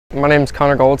My name is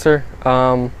Gollwitzer.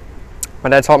 My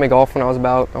dad taught me golf when I was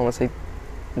about, I want to say,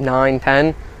 9,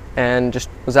 10, and just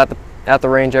was at the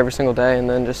range every single day, and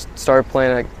then just started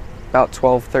playing at about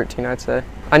 12, 13, I'd say.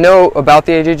 I know about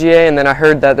the AJGA, and then I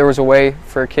heard that there was a way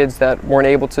for kids that weren't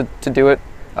able to do it.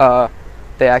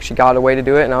 They actually got a way to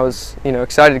do it, and I was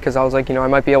excited because I was like, I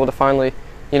might be able to finally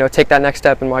take that next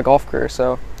step in my golf career.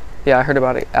 So yeah, I heard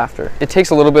about it after. It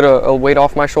takes a little bit of a weight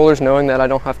off my shoulders knowing that I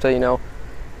don't have to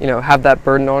have that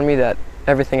burden on me, that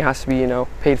everything has to be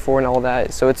paid for and all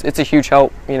that. So it's a huge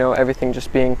help, everything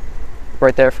just being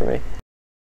right there for me.